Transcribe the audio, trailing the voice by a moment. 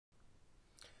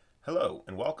Hello,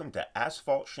 and welcome to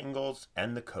Asphalt, Shingles,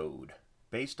 and the Code,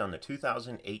 based on the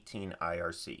 2018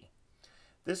 IRC.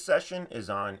 This session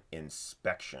is on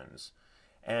inspections,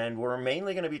 and we're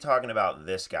mainly going to be talking about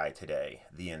this guy today,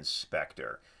 the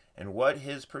inspector, and what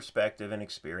his perspective and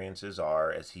experiences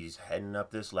are as he's heading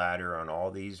up this ladder on all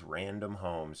these random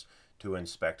homes to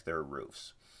inspect their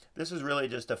roofs. This is really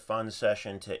just a fun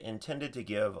session intended to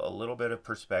give a little bit of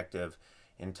perspective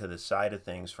into the side of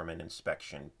things from an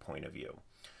inspection point of view.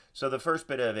 So the first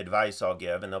bit of advice I'll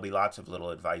give, and there'll be lots of little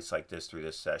advice like this through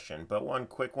this session, but one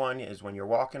quick one is when you're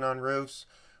walking on roofs,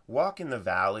 walk in the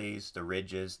valleys, the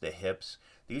ridges, the hips.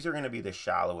 These are going to be the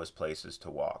shallowest places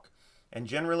to walk. And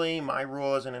generally, my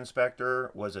rule as an inspector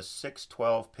was a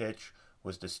 612 pitch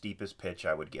was the steepest pitch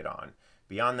I would get on.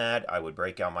 Beyond that, I would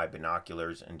break out my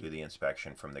binoculars and do the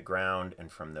inspection from the ground and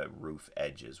from the roof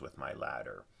edges with my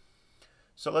ladder.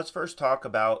 So let's first talk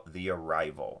about the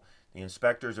arrival. The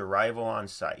inspector's arrival on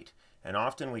site. And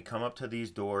often we come up to these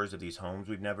doors of these homes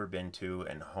we've never been to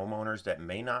and homeowners that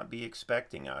may not be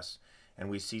expecting us, and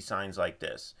we see signs like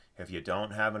this. If you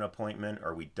don't have an appointment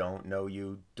or we don't know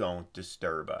you, don't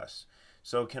disturb us.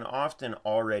 So it can often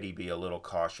already be a little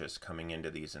cautious coming into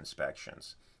these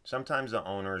inspections. Sometimes the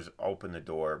owners open the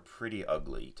door pretty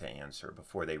ugly to answer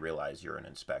before they realize you're an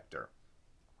inspector.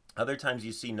 Other times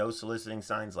you see no soliciting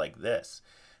signs like this.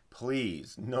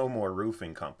 Please, no more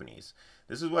roofing companies.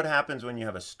 This is what happens when you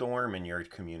have a storm in your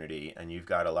community and you've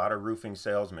got a lot of roofing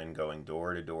salesmen going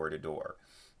door to door to door.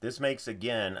 This makes,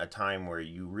 again, a time where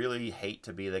you really hate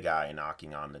to be the guy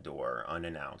knocking on the door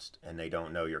unannounced and they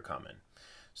don't know you're coming.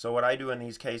 So what I do in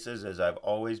these cases is I've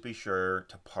always be sure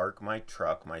to park my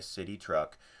truck, my city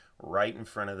truck, right in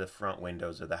front of the front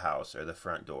windows of the house or the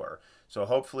front door. So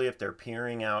hopefully if they're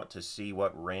peering out to see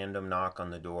what random knock on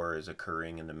the door is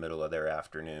occurring in the middle of their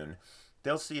afternoon,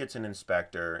 they'll see it's an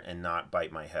inspector and not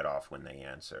bite my head off when they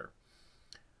answer.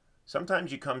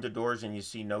 Sometimes you come to doors and you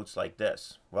see notes like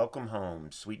this: "Welcome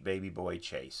home, sweet baby boy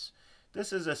Chase."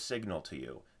 This is a signal to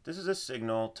you. This is a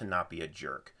signal to not be a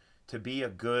jerk, to be a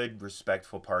good,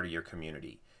 respectful part of your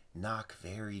community. Knock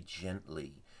very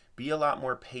gently. Be a lot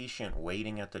more patient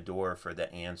waiting at the door for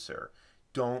the answer.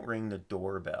 Don't ring the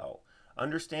doorbell.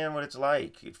 Understand what it's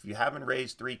like. If you haven't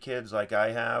raised 3 kids like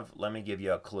I have, let me give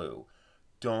you a clue.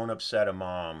 Don't upset a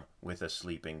mom with a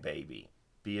sleeping baby.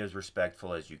 Be as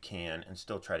respectful as you can and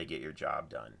still try to get your job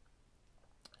done.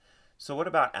 So what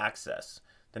about access?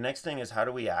 The next thing is, how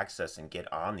do we access and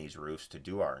get on these roofs to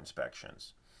do our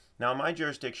inspections? Now in my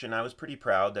jurisdiction, I was pretty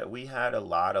proud that we had a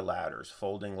lot of ladders,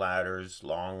 folding ladders,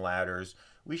 long ladders.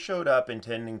 We showed up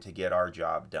intending to get our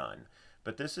job done.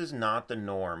 But this is not the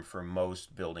norm for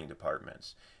most building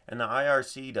departments. And the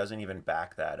IRC doesn't even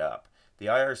back that up. The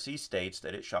IRC states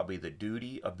that it shall be the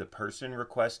duty of the person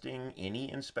requesting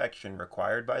any inspection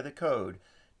required by the code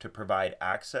to provide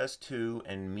access to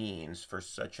and means for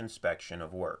such inspection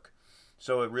of work.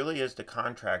 So it really is the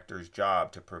contractor's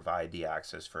job to provide the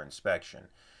access for inspection.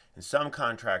 And some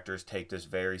contractors take this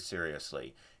very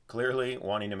seriously, clearly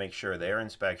wanting to make sure their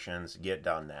inspections get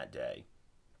done that day.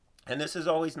 And this is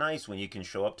always nice when you can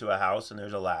show up to a house and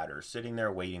there's a ladder sitting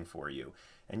there waiting for you,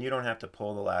 and you don't have to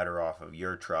pull the ladder off of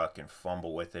your truck and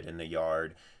fumble with it in the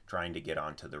yard trying to get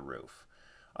onto the roof.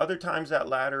 Other times that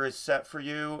ladder is set for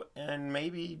you and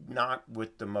maybe not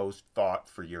with the most thought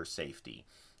for your safety.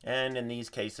 And in these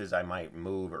cases I might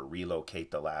move or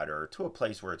relocate the ladder to a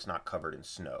place where it's not covered in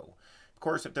snow. Of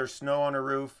course, if there's snow on a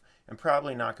roof, I'm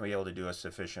probably not going to be able to do a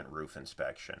sufficient roof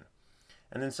inspection.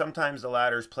 And then sometimes the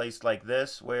ladder's placed like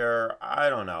this where, I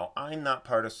don't know, I'm not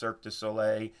part of Cirque du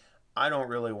Soleil. I don't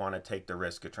really want to take the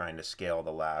risk of trying to scale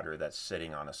the ladder that's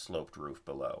sitting on a sloped roof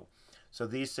below. So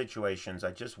these situations,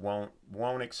 I just won't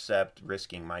accept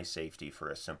risking my safety for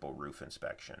a simple roof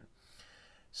inspection.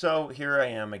 So here I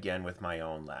am again with my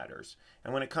own ladders.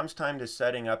 And when it comes time to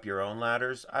setting up your own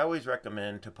ladders, I always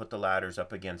recommend to put the ladders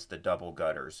up against the double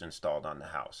gutters installed on the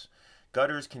house.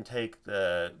 Gutters can take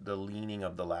the leaning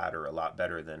of the ladder a lot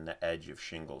better than the edge of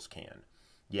shingles can.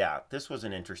 Yeah, this was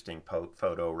an interesting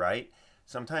photo, right?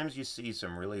 Sometimes you see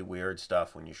some really weird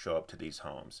stuff when you show up to these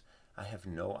homes. I have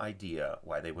no idea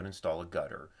why they would install a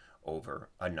gutter over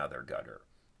another gutter.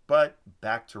 But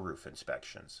back to roof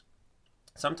inspections.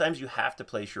 Sometimes you have to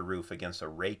place your roof against a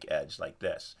rake edge like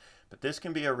this, but this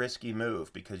can be a risky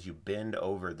move because you bend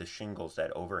over the shingles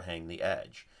that overhang the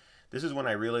edge. This is when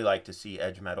I really like to see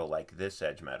edge metal like this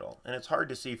edge metal, and it's hard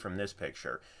to see from this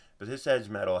picture, but this edge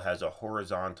metal has a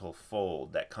horizontal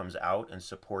fold that comes out and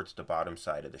supports the bottom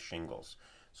side of the shingles.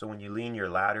 So when you lean your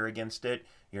ladder against it,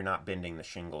 you're not bending the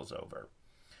shingles over.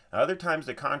 Other times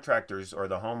the contractors or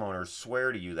the homeowners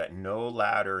swear to you that no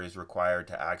ladder is required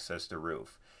to access the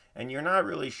roof. And you're not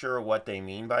really sure what they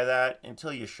mean by that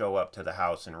until you show up to the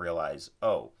house and realize,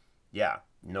 oh, yeah,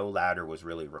 no ladder was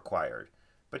really required.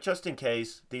 But just in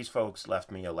case, these folks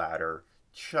left me a ladder,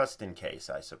 just in case,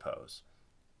 I suppose.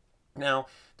 Now,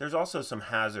 there's also some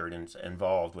hazard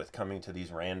involved with coming to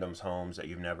these randoms homes that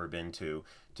you've never been to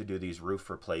do these roof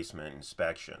replacement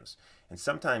inspections. And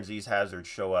sometimes these hazards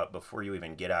show up before you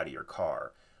even get out of your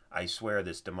car. I swear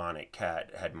this demonic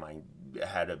cat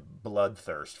had a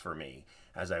bloodthirst for me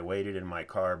as I waited in my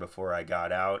car before I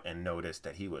got out and noticed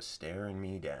that he was staring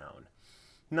me down.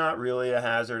 Not really a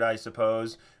hazard, I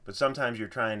suppose, but sometimes you're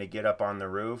trying to get up on the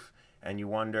roof and you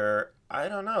wonder, I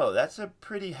don't know, that's a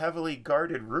pretty heavily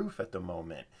guarded roof at the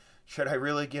moment. Should I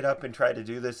really get up and try to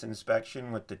do this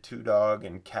inspection with the two dog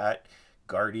and cat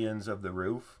guardians of the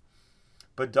roof?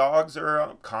 But dogs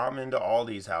are common to all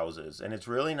these houses, and it's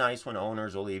really nice when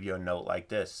owners will leave you a note like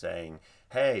this saying,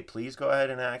 hey, please go ahead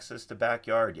and access the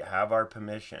backyard. You have our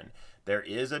permission. There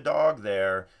is a dog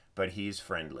there, but he's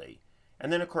friendly.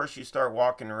 And then, of course, you start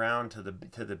walking around to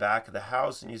the back of the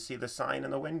house and you see the sign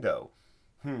in the window.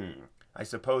 I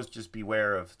suppose just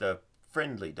beware of the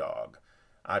friendly dog.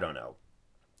 I don't know.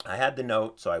 I had the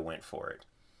note, so I went for it.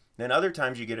 Then other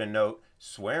times you get a note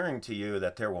swearing to you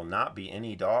that there will not be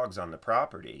any dogs on the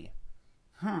property.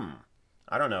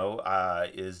 I don't know.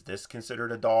 Is this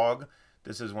considered a dog?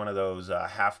 This is one of those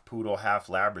half poodle, half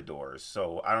Labradors.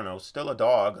 So I don't know. Still a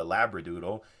dog, a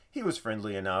Labradoodle. He was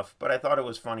friendly enough, but I thought it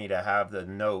was funny to have the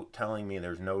note telling me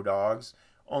there's no dogs,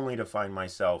 only to find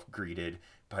myself greeted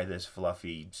by this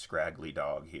fluffy, scraggly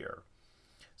dog here.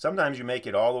 Sometimes you make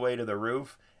it all the way to the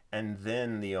roof, and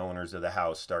then the owners of the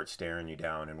house start staring you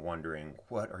down and wondering,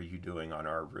 what are you doing on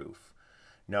our roof?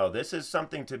 No, this is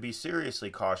something to be seriously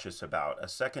cautious about, a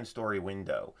second-story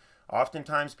window.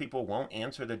 Oftentimes people won't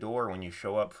answer the door when you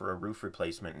show up for a roof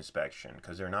replacement inspection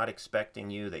because they're not expecting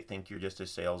you. They think you're just a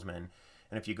salesman.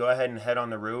 And if you go ahead and head on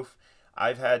the roof,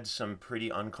 I've had some pretty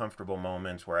uncomfortable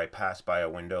moments where I pass by a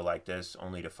window like this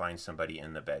only to find somebody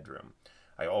in the bedroom.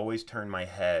 I always turn my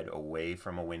head away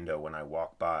from a window when I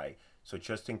walk by, so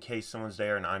just in case someone's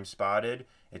there and I'm spotted,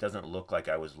 it doesn't look like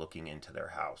I was looking into their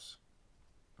house.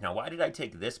 Now, why did I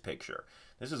take this picture?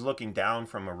 This is looking down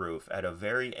from a roof at a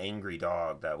very angry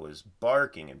dog that was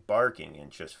barking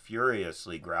and just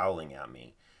furiously growling at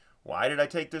me. Why did I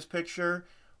take this picture?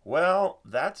 Well,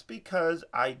 that's because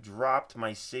I dropped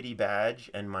my city badge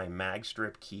and my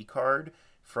magstrip key card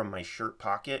from my shirt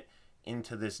pocket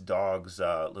into this dog's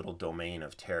little domain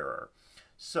of terror.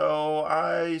 So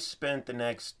I spent the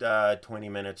next 20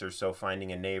 minutes or so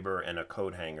finding a neighbor and a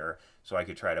coat hanger so I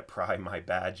could try to pry my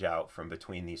badge out from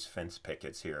between these fence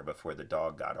pickets here before the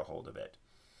dog got a hold of it.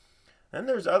 Then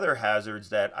there's other hazards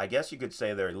that I guess you could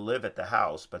say they live at the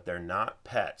house, but they're not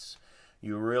pets.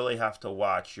 You really have to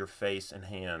watch your face and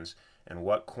hands and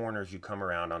what corners you come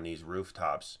around on these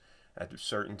rooftops at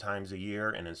certain times of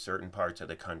year and in certain parts of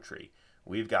the country.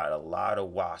 We've got a lot of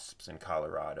wasps in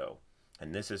Colorado,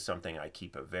 and this is something I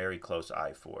keep a very close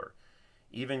eye for.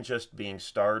 Even just being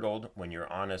startled when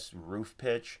you're on a roof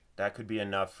pitch, that could be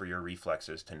enough for your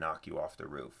reflexes to knock you off the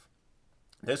roof.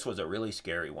 This was a really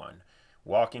scary one.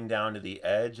 Walking down to the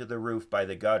edge of the roof by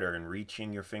the gutter and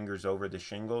reaching your fingers over the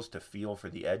shingles to feel for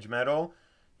the edge metal,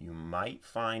 you might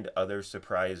find other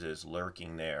surprises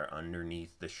lurking there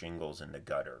underneath the shingles in the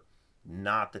gutter.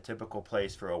 Not the typical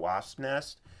place for a wasp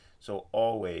nest, so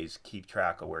always keep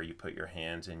track of where you put your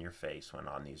hands and your face when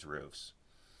on these roofs.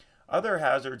 Other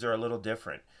hazards are a little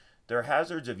different. They're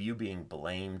hazards of you being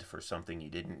blamed for something you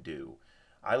didn't do.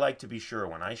 I like to be sure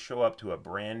when I show up to a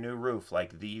brand new roof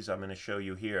like these I'm going to show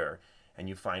you here, and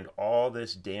you find all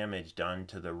this damage done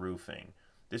to the roofing.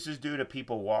 This is due to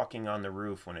people walking on the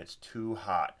roof when it's too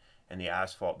hot and the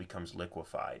asphalt becomes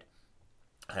liquefied.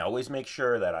 I always make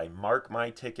sure that I mark my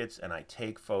tickets and I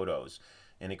take photos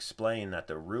and explain that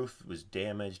the roof was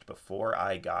damaged before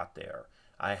I got there.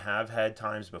 I have had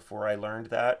times before I learned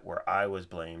that where I was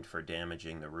blamed for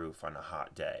damaging the roof on a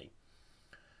hot day.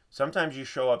 Sometimes you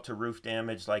show up to roof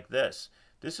damage like this.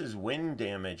 This is wind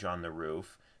damage on the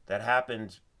roof that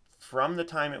happened from the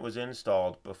time it was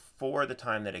installed before the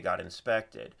time that it got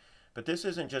inspected. But this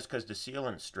isn't just because the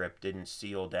sealant strip didn't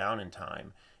seal down in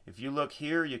time. If you look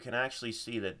here, you can actually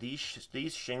see that these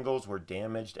shingles were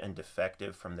damaged and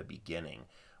defective from the beginning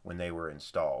when they were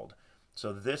installed.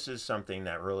 So this is something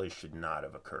that really should not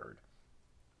have occurred.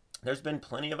 There's been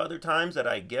plenty of other times that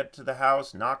I get to the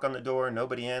house, knock on the door,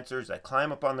 nobody answers, I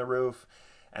climb up on the roof,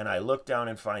 and I look down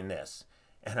and find this.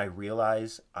 And I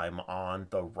realize I'm on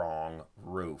the wrong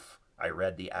roof. I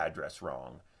read the address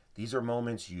wrong. These are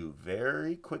moments you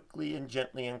very quickly and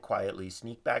gently and quietly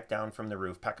sneak back down from the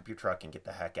roof, pack up your truck, and get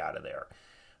the heck out of there.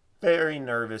 Very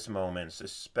nervous moments,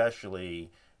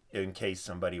 especially in case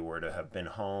somebody were to have been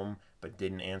home but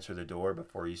didn't answer the door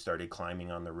before you started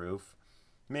climbing on the roof.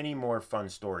 Many more fun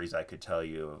stories I could tell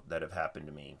you that have happened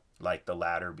to me, like the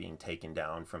ladder being taken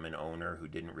down from an owner who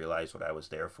didn't realize what I was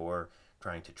there for,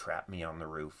 trying to trap me on the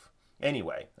roof.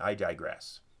 Anyway, I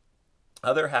digress.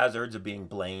 Other hazards of being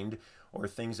blamed or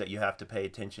things that you have to pay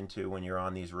attention to when you're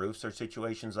on these roofs are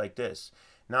situations like this.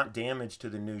 Not damage to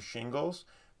the new shingles,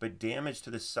 but damage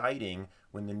to the siding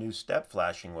when the new step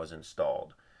flashing was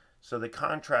installed. So the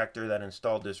contractor that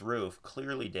installed this roof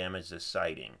clearly damaged this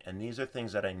siding, and these are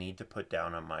things that I need to put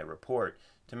down on my report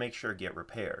to make sure get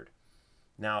repaired.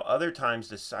 Now, other times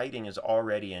the siding is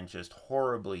already in just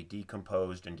horribly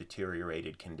decomposed and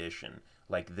deteriorated condition,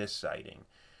 like this siding.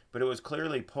 But it was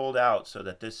clearly pulled out so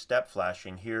that this step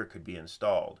flashing here could be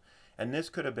installed. And this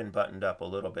could have been buttoned up a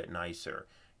little bit nicer.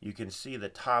 You can see the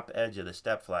top edge of the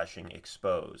step flashing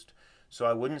exposed. So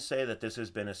I wouldn't say that this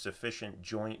has been a sufficient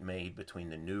joint made between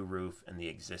the new roof and the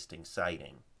existing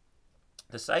siding.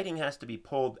 The siding has to be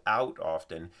pulled out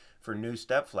often for new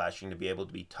step flashing to be able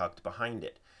to be tucked behind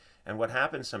it. And what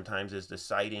happens sometimes is the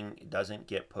siding doesn't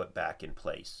get put back in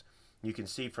place. You can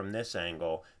see from this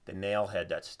angle the nail head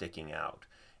that's sticking out.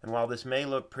 And while this may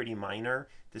look pretty minor,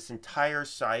 this entire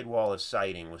sidewall of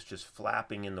siding was just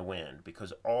flapping in the wind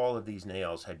because all of these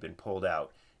nails had been pulled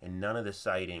out and none of the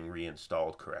siding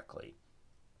reinstalled correctly.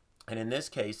 And in this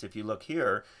case, if you look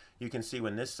here, you can see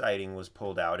when this siding was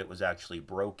pulled out, it was actually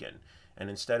broken. And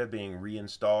instead of being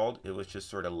reinstalled, it was just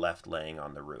sort of left laying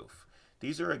on the roof.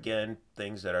 These are, again,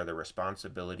 things that are the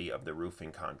responsibility of the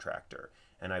roofing contractor,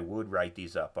 and I would write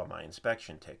these up on my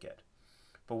inspection ticket.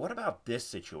 But what about this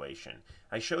situation?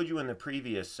 I showed you in the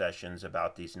previous sessions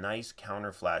about these nice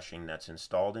counter flashing that's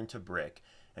installed into brick,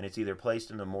 and it's either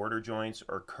placed in the mortar joints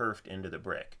or kerfed into the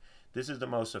brick. This is the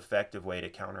most effective way to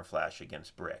counter flash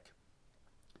against brick.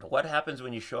 But what happens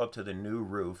when you show up to the new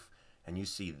roof and you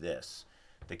see this?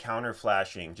 The counter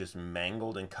flashing just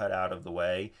mangled and cut out of the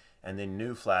way, and then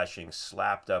new flashing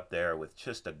slapped up there with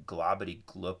just a globbity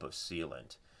gloop of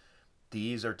sealant.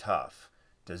 These are tough.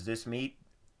 Does this meet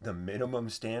the minimum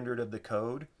standard of the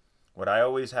code? What I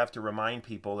always have to remind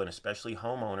people, and especially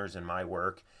homeowners in my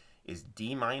work, is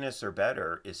D- or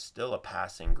better is still a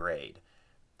passing grade.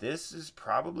 This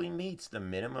probably meets the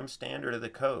minimum standard of the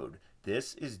code.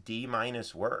 This is D-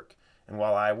 work. And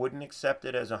while I wouldn't accept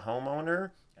it as a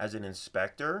homeowner, as an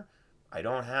inspector, I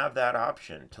don't have that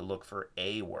option to look for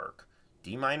A work.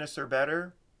 D- or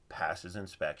better passes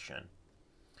inspection.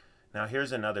 Now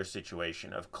here's another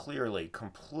situation of clearly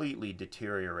completely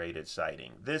deteriorated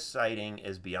siding. This siding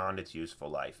is beyond its useful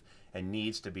life and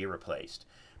needs to be replaced.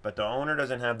 But the owner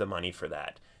doesn't have the money for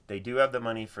that. They do have the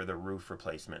money for the roof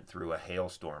replacement through a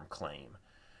hailstorm claim.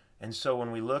 And so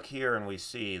when we look here and we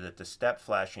see that the step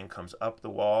flashing comes up the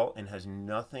wall and has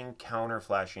nothing counter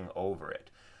flashing over it,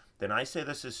 then I say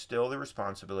this is still the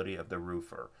responsibility of the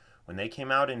roofer. When they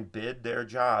came out and bid their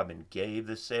job and gave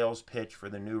the sales pitch for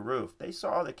the new roof, they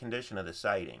saw the condition of the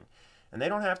siding. And they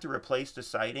don't have to replace the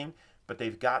siding, but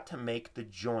they've got to make the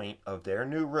joint of their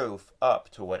new roof up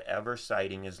to whatever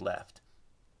siding is left.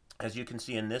 As you can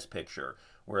see in this picture,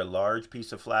 where a large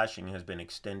piece of flashing has been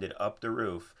extended up the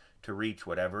roof to reach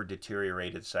whatever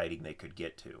deteriorated siding they could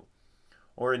get to.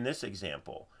 Or in this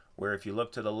example, where if you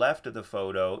look to the left of the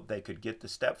photo, they could get the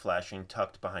step flashing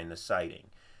tucked behind the siding.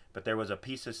 But there was a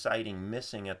piece of siding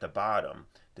missing at the bottom,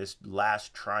 this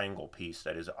last triangle piece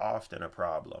that is often a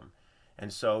problem.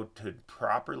 And so to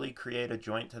properly create a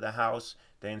joint to the house,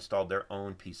 they installed their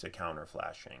own piece of counter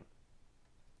flashing.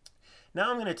 Now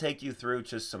I'm going to take you through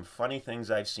just some funny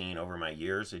things I've seen over my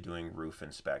years of doing roof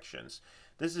inspections.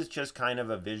 This is just kind of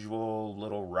a visual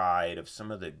little ride of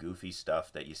some of the goofy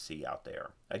stuff that you see out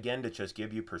there. Again, to just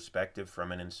give you perspective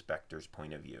from an inspector's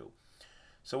point of view.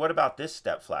 So what about this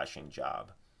step flashing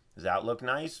job? Does that look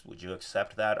nice? Would you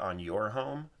accept that on your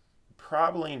home?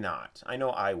 Probably not. I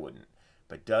know I wouldn't.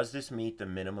 But does this meet the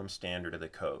minimum standard of the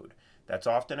code? That's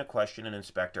often a question an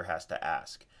inspector has to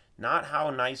ask. Not how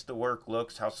nice the work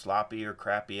looks, how sloppy or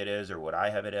crappy it is, or would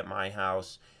I have it at my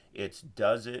house. It's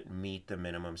does it meet the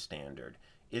minimum standard?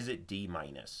 Is it D-?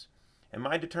 And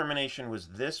my determination was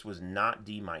this was not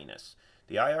D-.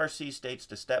 The IRC states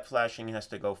the step flashing has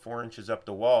to go 4 inches up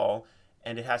the wall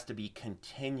and it has to be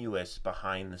continuous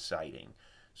behind the siding.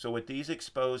 So with these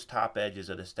exposed top edges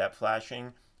of the step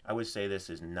flashing, I would say this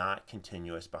is not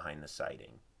continuous behind the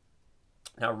siding.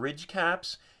 Now ridge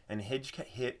caps and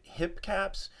hip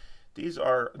caps, these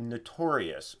are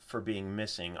notorious for being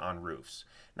missing on roofs.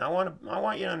 Now I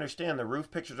want you to understand the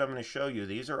roof pictures I'm going to show you,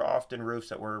 these are often roofs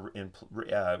that were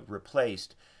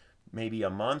replaced maybe a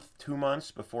month, 2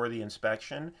 months before the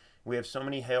inspection, We have so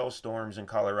many hailstorms in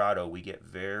Colorado, we get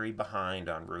very behind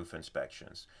on roof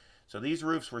inspections. So these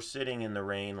roofs were sitting in the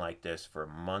rain like this for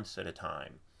months at a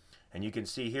time. And you can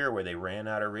see here where they ran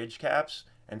out of ridge caps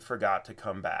and forgot to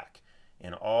come back.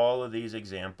 In all of these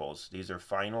examples, these are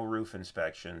final roof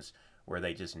inspections where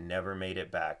they just never made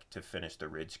it back to finish the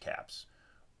ridge caps.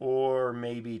 Or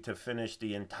maybe to finish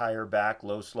the entire back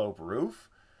low slope roof.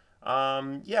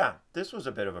 Yeah, this was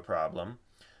a bit of a problem.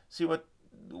 See, what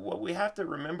we have to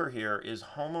remember here is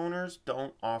homeowners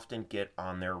don't often get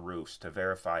on their roofs to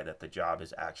verify that the job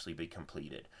has actually been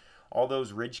completed. All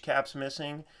those ridge caps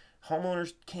missing,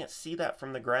 homeowners can't see that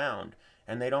from the ground,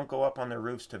 and they don't go up on their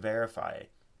roofs to verify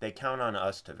it. They count on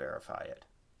us to verify it.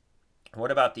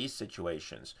 What about these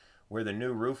situations where the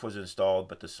new roof was installed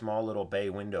but the small little bay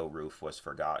window roof was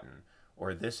forgotten,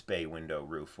 or this bay window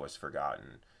roof was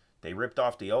forgotten? They ripped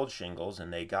off the old shingles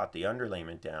and they got the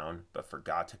underlayment down but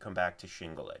forgot to come back to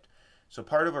shingle it. So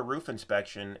part of a roof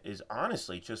inspection is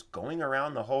honestly just going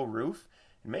around the whole roof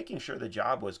and making sure the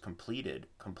job was completed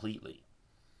completely.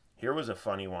 Here was a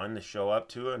funny one to show up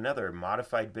to another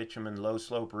modified bitumen low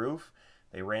slope roof.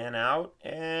 They ran out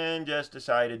and just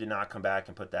decided to not come back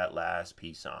and put that last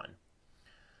piece on.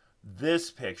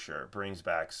 This picture brings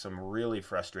back some really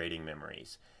frustrating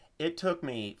memories. It took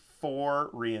me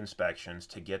 4 re-inspections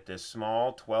to get this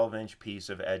small 12-inch piece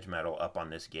of edge metal up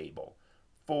on this gable.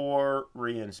 4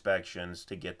 re-inspections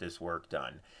to get this work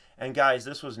done. And guys,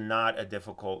 this was not a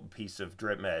difficult piece of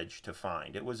drip edge to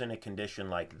find. It was in a condition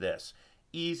like this.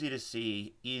 Easy to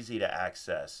see, easy to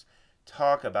access.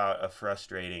 Talk about a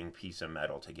frustrating piece of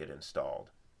metal to get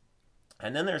installed.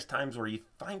 And then there's times where you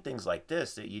find things like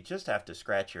this that you just have to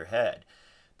scratch your head.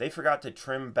 They forgot to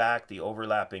trim back the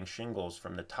overlapping shingles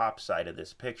from the top side of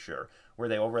this picture where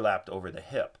they overlapped over the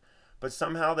hip. But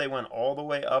somehow they went all the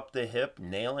way up the hip,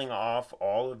 nailing off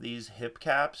all of these hip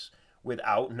caps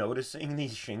without noticing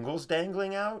these shingles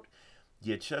dangling out.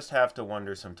 You just have to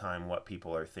wonder sometime what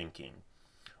people are thinking.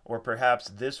 Or perhaps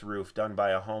this roof done by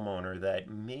a homeowner that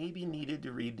maybe needed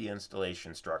to read the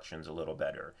installation instructions a little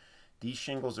better. These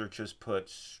shingles are just put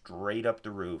straight up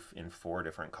the roof in 4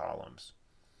 different columns.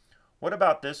 What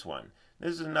about this one?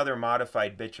 This is another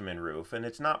modified bitumen roof, and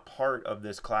it's not part of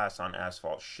this class on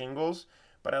asphalt shingles,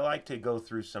 but I like to go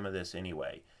through some of this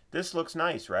anyway. This looks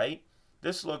nice, right?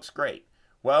 This looks great.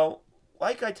 Well,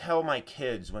 like I tell my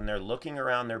kids when they're looking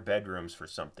around their bedrooms for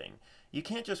something, you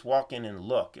can't just walk in and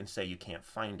look and say you can't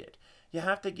find it. You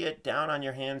have to get down on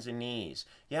your hands and knees.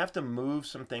 You have to move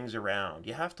some things around.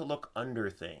 You have to look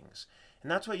under things. And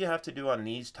that's what you have to do on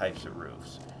these types of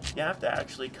roofs. You have to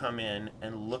actually come in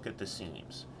and look at the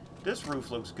seams. This roof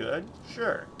looks good,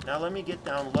 sure. Now let me get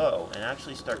down low and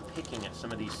actually start picking at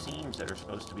some of these seams that are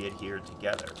supposed to be adhered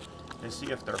together and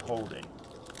see if they're holding.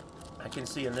 I can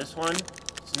see in this one,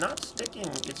 it's not sticking.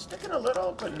 It's sticking a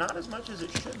little, but not as much as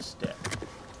it should stick.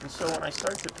 And so when I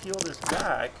start to peel this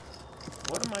back,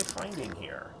 what am I finding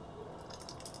here?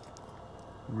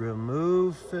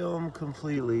 Remove film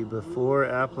completely before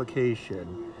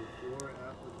application.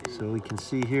 So we can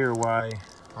see here why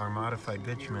our modified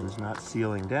bitumen is not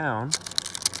sealing down,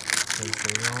 because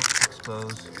they don't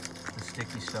expose the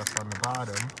sticky stuff on the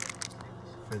bottom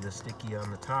for the sticky on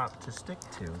the top to stick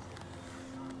to.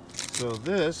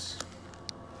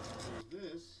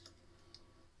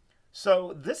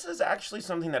 So this is actually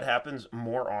something that happens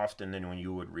more often than when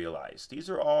you would realize.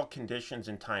 These are all conditions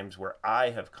and times where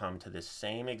I have come to this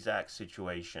same exact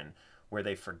situation where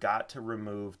they forgot to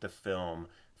remove the film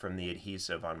from the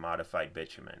adhesive on modified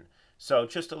bitumen. So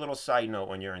just a little side note,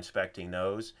 when you're inspecting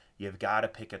those, you've got to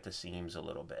pick at the seams a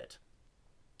little bit.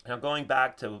 Now going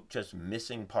back to just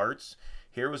missing parts,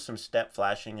 here was some step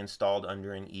flashing installed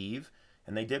under an eave,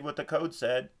 and they did what the code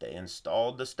said. They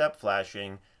installed the step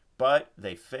flashing, but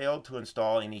they failed to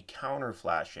install any counter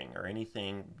flashing or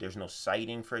anything. There's no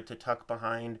siding for it to tuck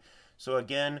behind. So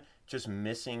again, just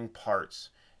missing parts.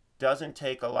 Doesn't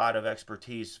take a lot of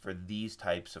expertise for these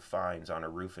types of finds on a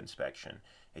roof inspection.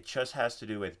 It just has to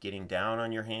do with getting down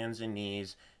on your hands and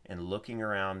knees and looking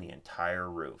around the entire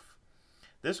roof.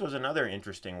 This was another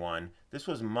interesting one. This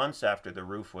was months after the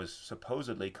roof was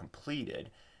supposedly completed,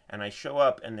 and I show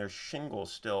up and there's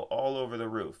shingles still all over the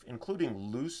roof, including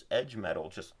loose edge metal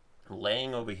just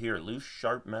laying over here, loose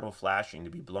sharp metal flashing to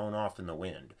be blown off in the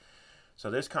wind.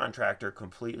 So this contractor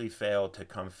completely failed to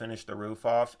come finish the roof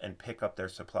off and pick up their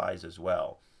supplies as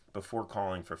well before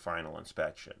calling for final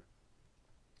inspection.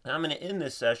 Now I'm going to end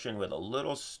this session with a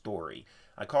little story.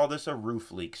 I call this a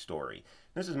roof leak story.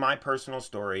 This is my personal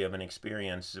story of an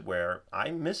experience where I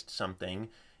missed something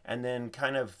and then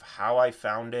kind of how I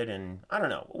found it, and I don't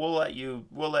know, we'll let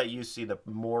you see the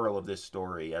moral of this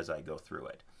story as I go through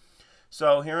it.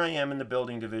 So here I am in the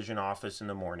building division office in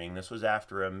the morning. This was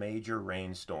after a major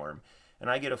rainstorm, and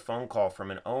I get a phone call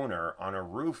from an owner on a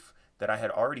roof that I had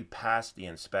already passed the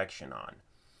inspection on.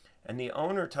 And the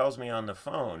owner tells me on the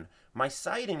phone, "My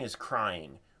siding is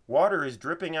crying. Water is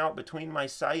dripping out between my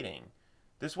siding."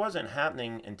 This wasn't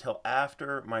happening until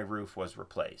after my roof was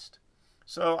replaced.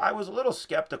 So I was a little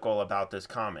skeptical about this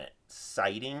comment.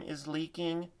 Siding is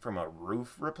leaking from a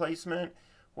roof replacement?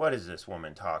 What is this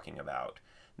woman talking about?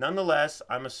 Nonetheless,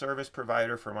 I'm a service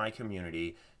provider for my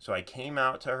community, so I came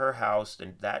out to her house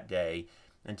that day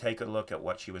and take a look at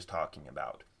what she was talking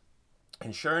about.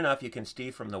 And sure enough, you can see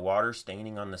from the water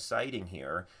staining on the siding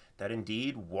here that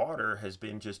indeed water has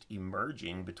been just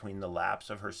emerging between the laps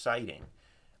of her siding.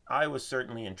 I was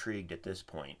certainly intrigued at this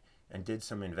point and did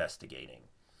some investigating.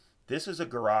 This is a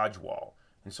garage wall,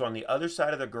 and so on the other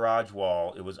side of the garage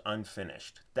wall, it was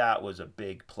unfinished. That was a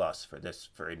big plus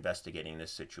for investigating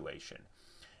this situation.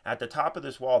 At the top of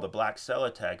this wall, the black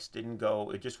Celotex didn't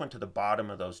go, it just went to the bottom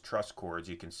of those truss cords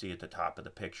you can see at the top of the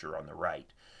picture on the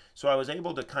right. So I was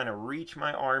able to kind of reach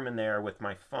my arm in there with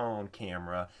my phone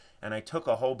camera, and I took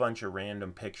a whole bunch of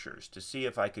random pictures to see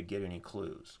if I could get any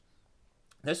clues.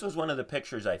 This was one of the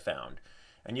pictures I found.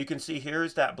 And you can see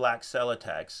here's that black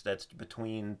Celotex that's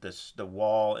between the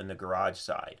wall and the garage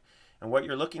side. And what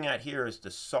you're looking at here is the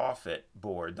soffit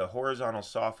board, the horizontal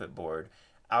soffit board,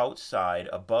 outside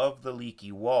above the leaky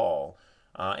wall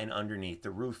and underneath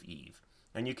the roof eave.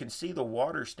 And you can see the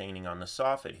water staining on the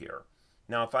soffit here.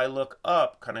 Now if I look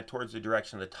up kind of towards the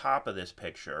direction of the top of this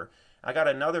picture, I got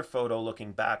another photo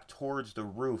looking back towards the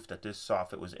roof that this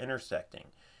soffit was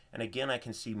intersecting. And again, I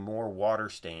can see more water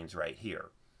stains right here.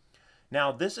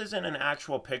 Now, this isn't an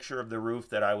actual picture of the roof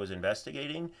that I was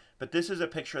investigating, but this is a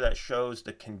picture that shows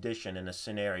the condition and the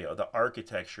scenario, the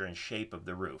architecture and shape of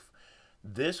the roof.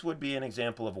 This would be an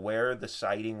example of where the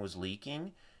siding was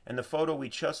leaking, and the photo we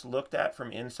just looked at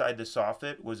from inside the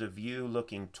soffit was a view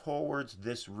looking towards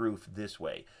this roof this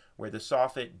way, where the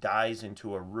soffit dies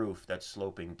into a roof that's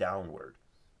sloping downward.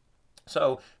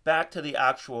 So, back to the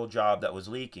actual job that was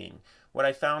leaking, what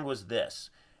I found was this.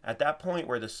 At that point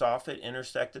where the soffit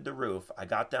intersected the roof, I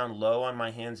got down low on my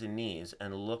hands and knees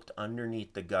and looked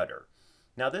underneath the gutter.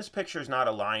 Now this picture is not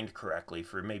aligned correctly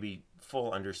for maybe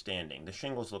full understanding. The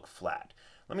shingles look flat.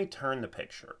 Let me turn the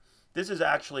picture. This is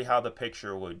actually how the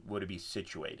picture would be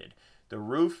situated. The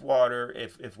roof water,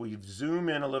 if we zoom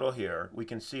in a little here, we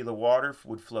can see the water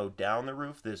would flow down the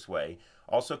roof this way,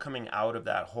 also coming out of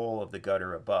that hole of the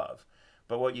gutter above.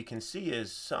 But what you can see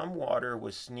is some water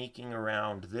was sneaking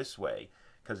around this way,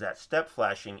 because that step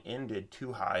flashing ended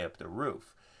too high up the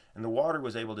roof. And the water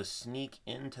was able to sneak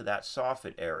into that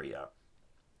soffit area.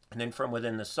 And then from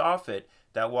within the soffit,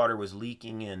 that water was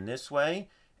leaking in this way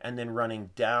and then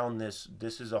running down this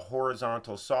is a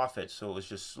horizontal soffit, so it was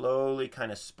just slowly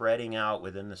kind of spreading out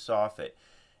within the soffit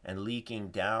and leaking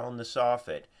down the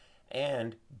soffit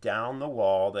and down the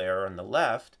wall there on the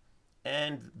left,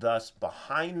 and thus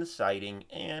behind the siding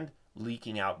and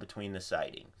leaking out between the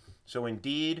siding. So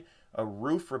indeed, a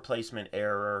roof replacement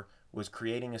error was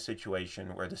creating a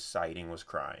situation where the siding was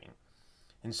crying.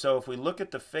 And so if we look at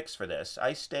the fix for this,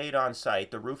 I stayed on site.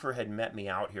 The roofer had met me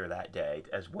out here that day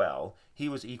as well. He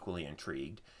was equally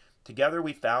intrigued. Together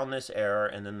we found this error,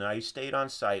 and then I stayed on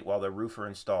site while the roofer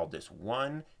installed this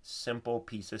one simple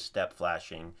piece of step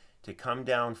flashing to come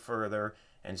down further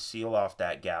and seal off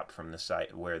that gap from the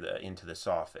site into the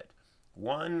soffit.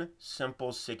 One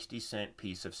simple 60-cent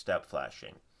piece of step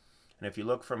flashing. And if you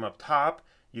look from up top,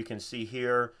 you can see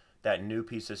here that new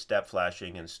piece of step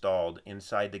flashing installed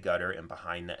inside the gutter and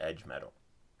behind the edge metal.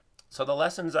 So the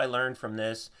lessons I learned from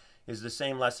this is the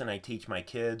same lesson I teach my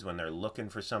kids when they're looking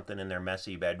for something in their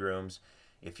messy bedrooms.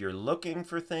 If you're looking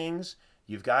for things,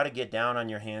 you've got to get down on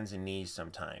your hands and knees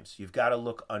sometimes. You've got to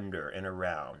look under and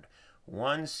around.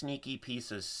 One sneaky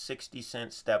piece of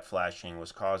 60-cent step flashing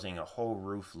was causing a whole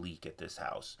roof leak at this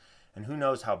house. And who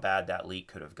knows how bad that leak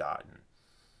could have gotten.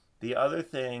 The other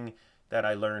thing that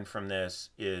I learned from this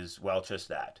is, well, just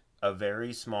that. A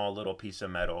very small little piece of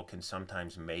metal can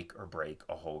sometimes make or break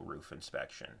a whole roof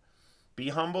inspection. Be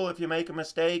humble if you make a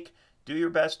mistake, do your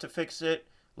best to fix it,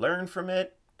 learn from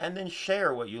it, and then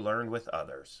share what you learned with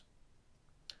others.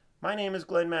 My name is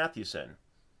Glenn Mathewson.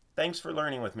 Thanks for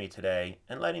learning with me today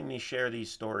and letting me share these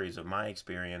stories of my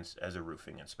experience as a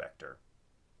roofing inspector.